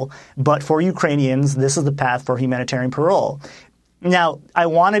parole, but for Ukrainians, this is the path for humanitarian parole. Now, I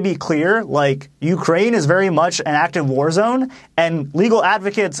want to be clear, Ukraine is very much an active war zone, and legal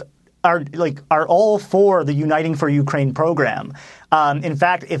advocates are all for the Uniting for Ukraine program. In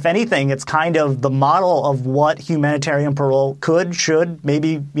fact, if anything, it's kind of the model of what humanitarian parole should,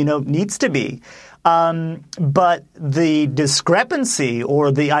 maybe, needs to be. But the discrepancy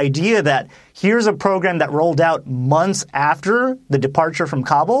or the idea that here's a program that rolled out months after the departure from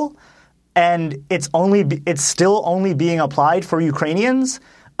Kabul, and it's still only being applied for Ukrainians,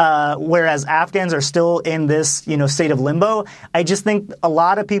 whereas Afghans are still in this, state of limbo. I just think a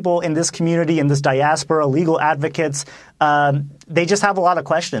lot of people in this community, in this diaspora, legal advocates, they just have a lot of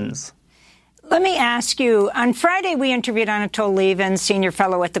questions. Let me ask you, on Friday we interviewed Anatol Lieven, senior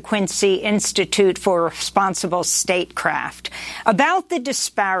fellow at the Quincy Institute for Responsible Statecraft, about the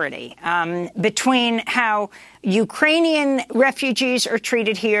disparity between how Ukrainian refugees are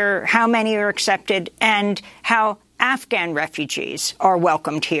treated here, how many are accepted, and how Afghan refugees are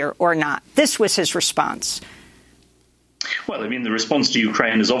welcomed here or not. This was his response. Well, I mean, the response to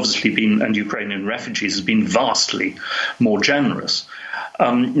Ukraine has obviously been, and Ukrainian refugees has been vastly more generous.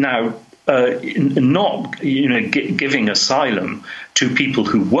 Not giving asylum to people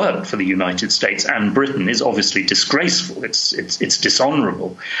who work for the United States and Britain is obviously disgraceful. It's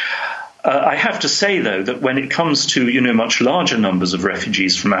dishonourable. I have to say, though, that when it comes to much larger numbers of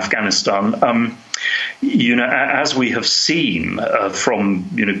refugees from Afghanistan, as we have seen from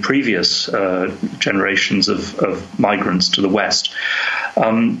previous generations of migrants to the West,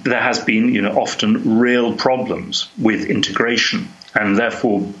 there has been often real problems with integration, and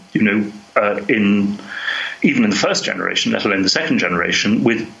therefore even in the first generation, let alone the second generation,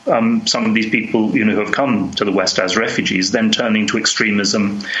 with some of these people who have come to the West as refugees, then turning to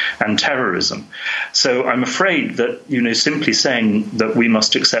extremism and terrorism. So I'm afraid that simply saying that we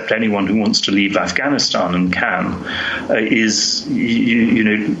must accept anyone who wants to leave Afghanistan and can is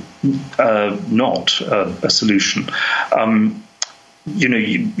not a solution.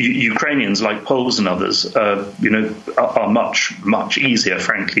 Ukrainians, like Poles and others, are much easier,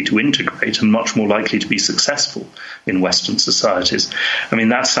 frankly, to integrate and much more likely to be successful in Western societies. I mean,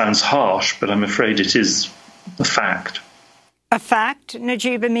 that sounds harsh, but I'm afraid it is a fact. A fact,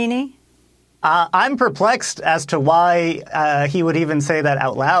 Najib Amini? I'm perplexed as to why he would even say that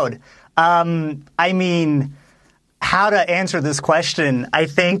out loud. I mean, how to answer this question? I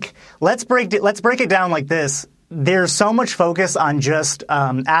think let's break it down like this. There's so much focus on just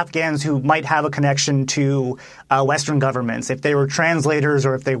Afghans who might have a connection to Western governments, if they were translators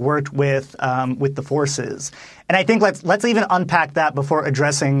or if they worked with the forces. And I think let's even unpack that before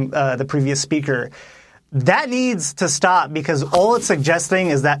addressing the previous speaker. That needs to stop, because all it's suggesting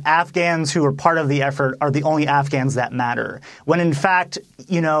is that Afghans who are part of the effort are the only Afghans that matter. When in fact,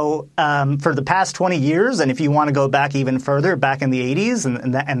 for the past 20 years, and if you want to go back even further, back in the 80s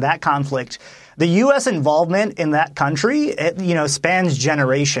and that conflict, the U.S. involvement in that country, spans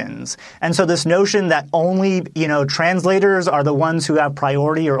generations. And so this notion that only, translators are the ones who have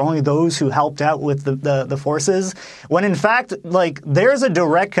priority, or only those who helped out with the forces, when in fact, there's a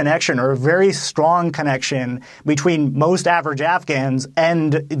direct connection, or a very strong connection, between most average Afghans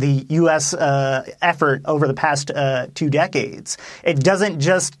and the U.S. effort over the past 2 decades. It doesn't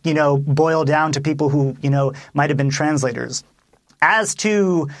just, boil down to people who, might have been translators. As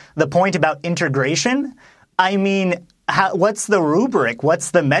to the point about integration, I mean, what's the rubric? What's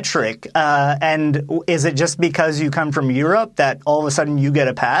the metric? And is it just because you come from Europe that all of a sudden you get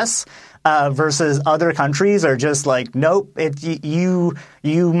a pass? Versus other countries are just like, nope, you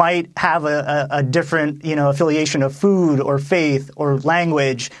might have a different, affiliation of food or faith or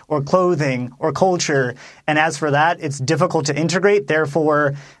language or clothing or culture. And as for that, it's difficult to integrate.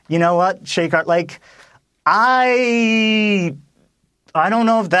 Therefore, you know what, Shekhar, I don't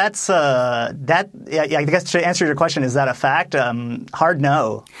know if that's I guess to answer your question, is that a fact? Hard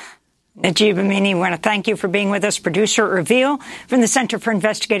no. Najib Amini, I want to thank you for being with us. Producer Reveal from the Center for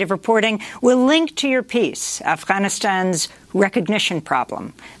Investigative Reporting. We'll link to your piece, Afghanistan's Recognition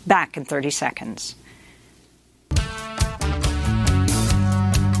Problem. Back in 30 seconds. I've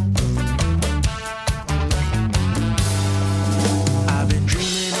been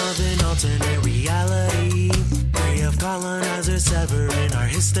dreaming of an alternate reality. Colonizers severing our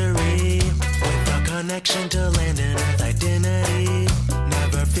history, with a connection to land and earth identity.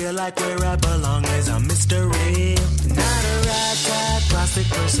 Never feel like where I belong is a mystery. Not a rat-tat plastic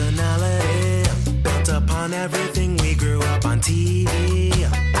personality, built upon everything we grew up on TV.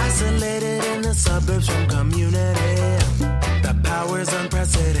 Isolated in the suburbs from community, the power's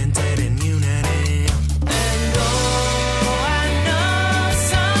unprecedented in unity. And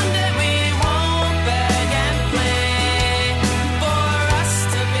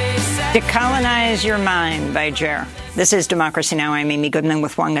Decolonize Your Mind by Jer. This is Democracy Now! I'm Amy Goodman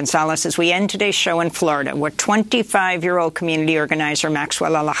with Juan Gonzalez as we end today's show in Florida, where 25-year-old community organizer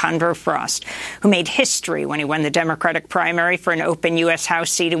Maxwell Alejandro Frost, who made history when he won the Democratic primary for an open U.S.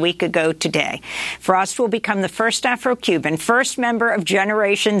 House seat a week ago today. Frost will become the first Afro-Cuban, first member of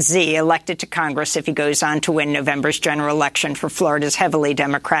Generation Z elected to Congress if he goes on to win November's general election for Florida's heavily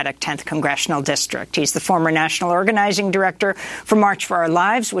Democratic 10th Congressional District. He's the former national organizing director for March for Our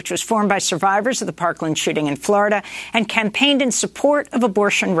Lives, which was formed by survivors of the Parkland shooting in Florida, and campaigned in support of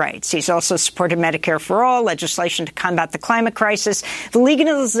abortion rights. He's also supported Medicare for All, legislation to combat the climate crisis, the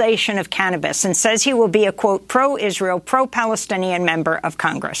legalization of cannabis, and says he will be a, quote, pro-Israel, pro-Palestinian member of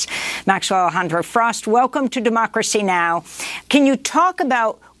Congress. Maxwell Alejandro Frost, welcome to Democracy Now! Can you talk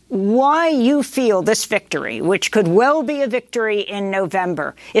about why you feel this victory, which could well be a victory in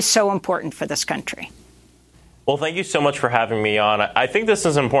November, is so important for this country? Well, thank you so much for having me on. I think this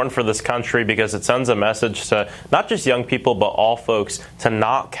is important for this country because it sends a message to not just young people, but all folks to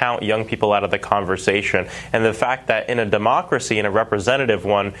not count young people out of the conversation. And the fact that in a democracy, in a representative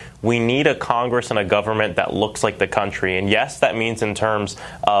one, we need a Congress and a government that looks like the country. And yes, that means in terms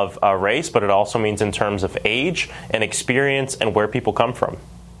of race, but it also means in terms of age and experience and where people come from.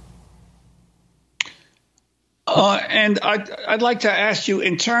 And I'd like to ask you,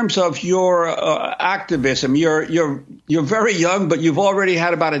 in terms of your activism, you're very young, but you've already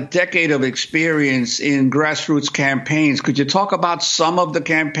had about a decade of experience in grassroots campaigns. Could you talk about some of the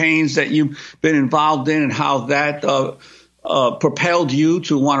campaigns that you've been involved in and how that propelled you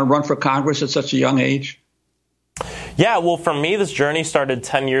to want to run for Congress at such a young age? Yeah, well, for me, this journey started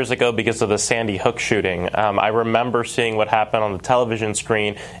 10 years ago because of the Sandy Hook shooting. I remember seeing what happened on the television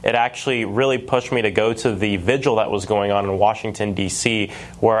screen. It actually really pushed me to go to the vigil that was going on in Washington, D.C.,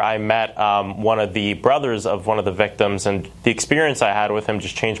 where I met one of the brothers of one of the victims, and the experience I had with him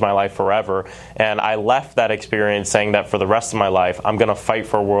just changed my life forever. And I left that experience saying that for the rest of my life, I'm going to fight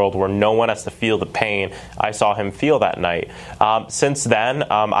for a world where no one has to feel the pain I saw him feel that night. Since then,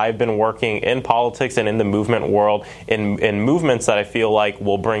 I've been working in politics and in the movement world in movements that I feel like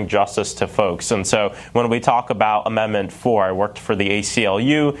will bring justice to folks. And so when we talk about Amendment 4, I worked for the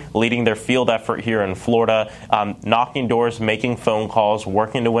ACLU, leading their field effort here in Florida, knocking doors, making phone calls,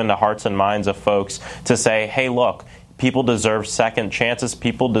 working to win the hearts and minds of folks to say, hey, look, people deserve second chances.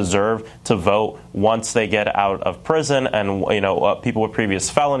 People deserve to vote once they get out of prison, and people with previous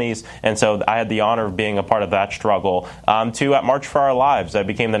felonies. And so I had the honor of being a part of that struggle. At March for Our Lives, I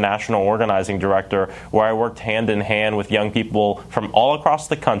became the national organizing director, where I worked hand in hand with young people from all across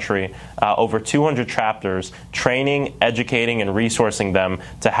the country, over 200 chapters, training, educating, and resourcing them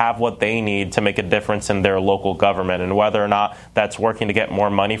to have what they need to make a difference in their local government. And whether or not that's working to get more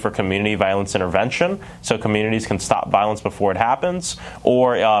money for community violence intervention so communities can stop violence before it happens,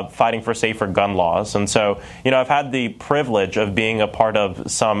 or fighting for safer gun laws. And so, I've had the privilege of being a part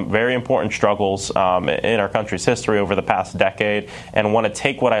of some very important struggles in our country's history over the past decade, and want to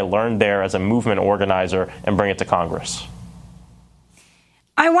take what I learned there as a movement organizer and bring it to Congress.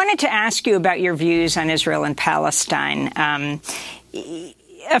 I wanted to ask you about your views on Israel and Palestine.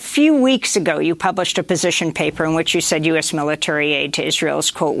 A few weeks ago, you published a position paper in which you said U.S. military aid to Israel is,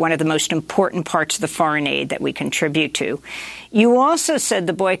 quote, one of the most important parts of the foreign aid that we contribute to. You also said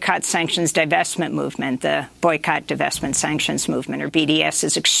the boycott, sanctions, divestment movement, the boycott, divestment, sanctions movement, or BDS,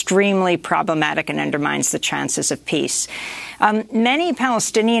 is extremely problematic and undermines the chances of peace. Many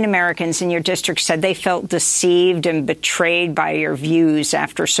Palestinian Americans in your district said they felt deceived and betrayed by your views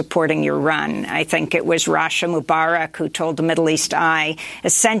after supporting your run. I think it was Rasha Mubarak who told the Middle East Eye,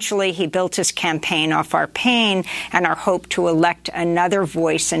 essentially, he built his campaign off our pain and our hope to elect another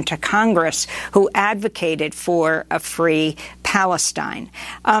voice into Congress who advocated for a free Palestine.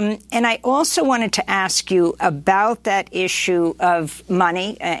 And I also wanted to ask you about that issue of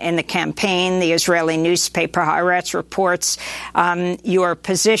money in the campaign. The Israeli newspaper Haaretz reports your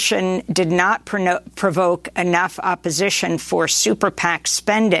position did not provoke enough opposition for super PAC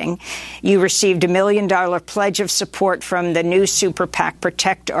spending. You received $1 million pledge of support from the new super PAC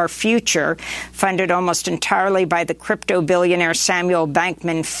Protect Our Future, funded almost entirely by the crypto billionaire Samuel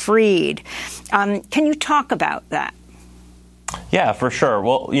Bankman-Fried. Can you talk about that? Yeah, for sure.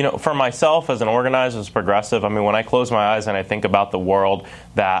 Well, for myself as an organizer, as progressive, when I close my eyes and I think about the world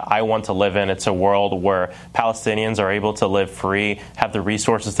that I want to live in, it's a world where Palestinians are able to live free, have the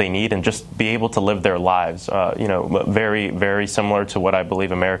resources they need, and just be able to live their lives, very, very similar to what I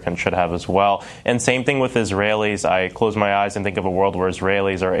believe Americans should have as well. And same thing with Israelis. I close my eyes and think of a world where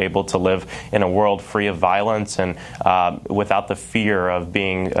Israelis are able to live in a world free of violence and without the fear of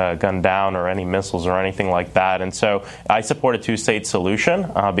being gunned down or any missiles or anything like that. And so I supported two-state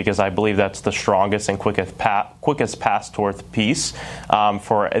solution because I believe that's the strongest and quickest path towards peace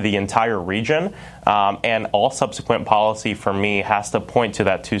for the entire region. And all subsequent policy for me has to point to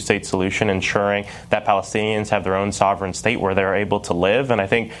that two-state solution, ensuring that Palestinians have their own sovereign state where they're able to live. And I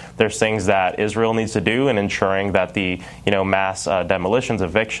think there's things that Israel needs to do in ensuring that the mass demolitions,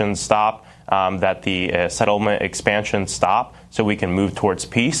 evictions stop, that the settlement expansion stop, so we can move towards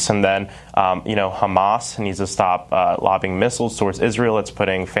peace. And then, Hamas needs to stop lobbing missiles towards Israel. It's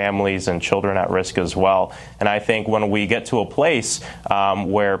putting families and children at risk as well. And I think when we get to a place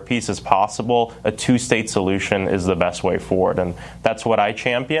where peace is possible, a two-state solution is the best way forward. And that's what I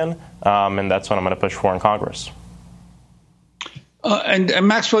champion, and that's what I'm going to push for in Congress. And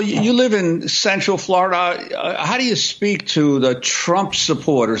Maxwell, you live in Central Florida. How do you speak to the Trump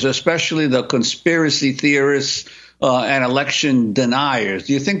supporters, especially the conspiracy theorists and election deniers?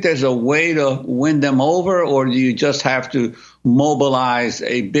 Do you think there's a way to win them over, or do you just have to mobilize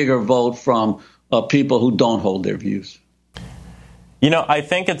a bigger vote from people who don't hold their views? I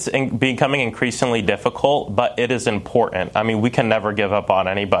think it's becoming increasingly difficult, but it is important. I mean, we can never give up on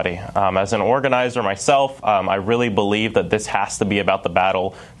anybody. As an organizer myself, I really believe that this has to be about the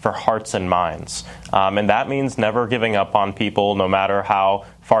battle for hearts and minds. And that means never giving up on people, no matter how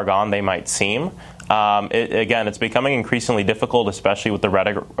far gone they might seem. It's becoming increasingly difficult, especially with the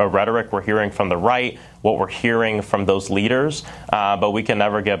rhetoric we're hearing from the right, what we're hearing from those leaders. But we can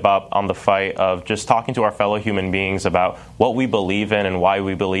never give up on the fight of just talking to our fellow human beings about what we believe in and why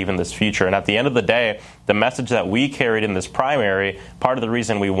we believe in this future. And at the end of the day, the message that we carried in this primary, part of the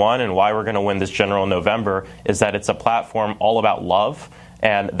reason we won and why we're going to win this general in November, is that it's a platform all about love.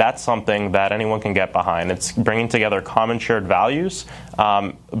 And that's something that anyone can get behind. It's bringing together common shared values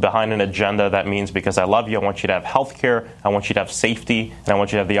behind an agenda that means because I love you, I want you to have health care, I want you to have safety, and I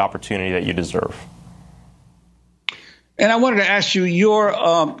want you to have the opportunity that you deserve. And I wanted to ask you, your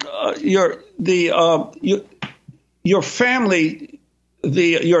family,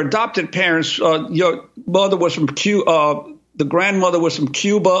 your adopted parents, your mother was from Cuba, the grandmother was from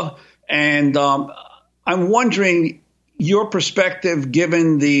Cuba, and I'm wondering your perspective,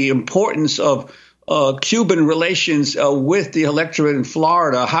 given the importance of Cuban relations with the electorate in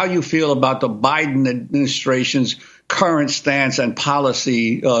Florida, how you feel about the Biden administration's current stance and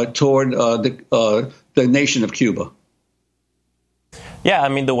policy toward the nation of Cuba. Yeah, I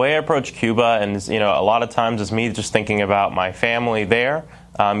mean, the way I approach Cuba, and a lot of times is me just thinking about my family there,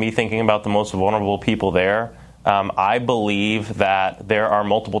 me thinking about the most vulnerable people there. I believe that there are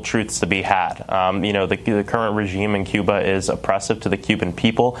multiple truths to be had. The current regime in Cuba is oppressive to the Cuban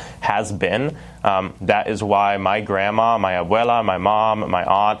people, has been. That is why my grandma, my abuela, my mom, my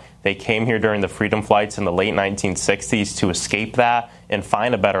aunt, they came here during the freedom flights in the late 1960s to escape that and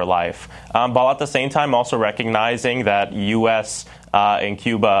find a better life. But at the same time, also recognizing that U.S. In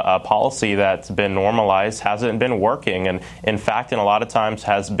Cuba policy that's been normalized hasn't been working, and in fact, in a lot of times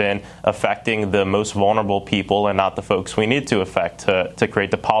has been affecting the most vulnerable people and not the folks we need to affect to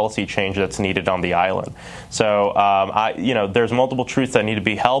create the policy change that's needed on the island. So, there's multiple truths that need to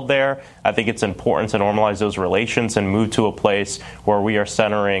be held there. I think it's important to normalize those relations and move to a place where we are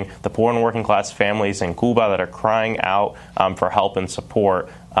centering the poor and working class families in Cuba that are crying out for help and support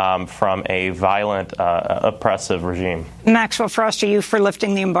from a violent, oppressive regime. Maxwell Frost, are you for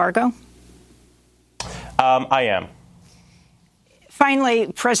lifting the embargo? I am.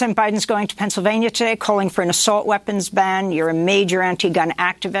 Finally, President Biden's going to Pennsylvania today, calling for an assault weapons ban. You're a major anti-gun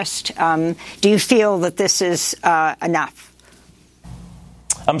activist. Do you feel that this is enough?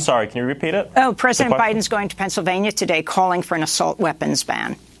 I'm sorry, can you repeat it? Oh, President Biden's going to Pennsylvania today, calling for an assault weapons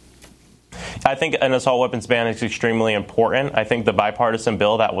ban. I think an assault weapons ban is extremely important. I think the bipartisan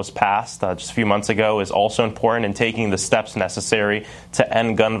bill that was passed just a few months ago is also important in taking the steps necessary to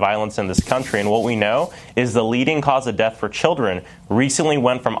end gun violence in this country. And what we know is the leading cause of death for children recently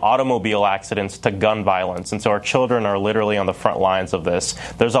went from automobile accidents to gun violence. And so our children are literally on the front lines of this.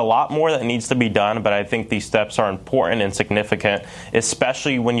 There's a lot more that needs to be done, but I think these steps are important and significant,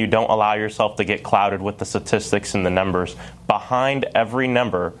 especially when you don't allow yourself to get clouded with the statistics and the numbers. Behind every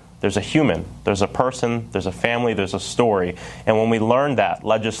number, there's a human, there's a person, there's a family, there's a story. And when we learn that,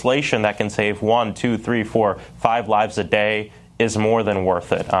 legislation that can save 1, 2, 3, 4, 5 lives a day is more than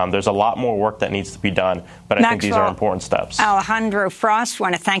worth it. There's a lot more work that needs to be done, but I think these are important steps. Alejandro Frost,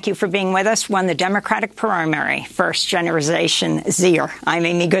 want to thank you for being with us. Won the Democratic primary, first generation Zier. I'm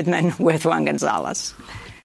Amy Goodman with Juan Gonzalez.